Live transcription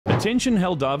Attention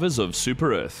Helldivers of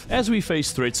Super Earth. As we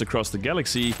face threats across the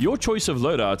galaxy, your choice of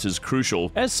loadout is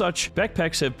crucial. As such,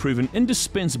 backpacks have proven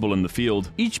indispensable in the field.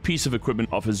 Each piece of equipment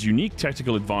offers unique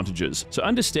tactical advantages, so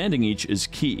understanding each is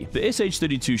key. The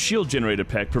SH-32 Shield Generator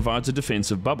Pack provides a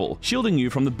defensive bubble, shielding you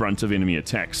from the brunt of enemy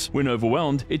attacks. When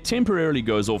overwhelmed, it temporarily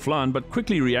goes offline but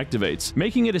quickly reactivates,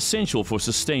 making it essential for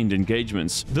sustained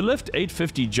engagements. The Lift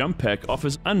 850 Jump Pack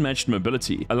offers unmatched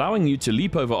mobility, allowing you to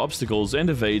leap over obstacles and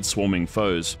evade swarming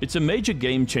foes. It's a major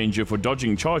game changer for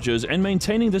dodging charges and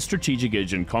maintaining the strategic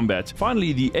edge in combat.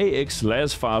 Finally, the AX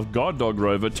LAS-5 Guard Dog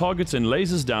Rover targets and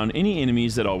lasers down any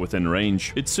enemies that are within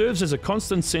range. It serves as a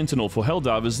constant sentinel for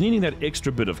Helldivers needing that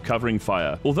extra bit of covering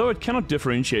fire. Although it cannot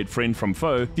differentiate friend from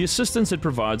foe, the assistance it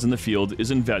provides in the field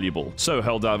is invaluable. So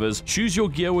Helldivers, choose your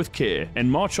gear with care and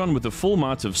march on with the full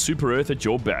might of Super Earth at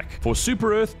your back. For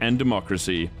Super Earth and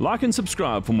democracy, like and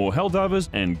subscribe for more Helldivers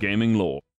and gaming lore.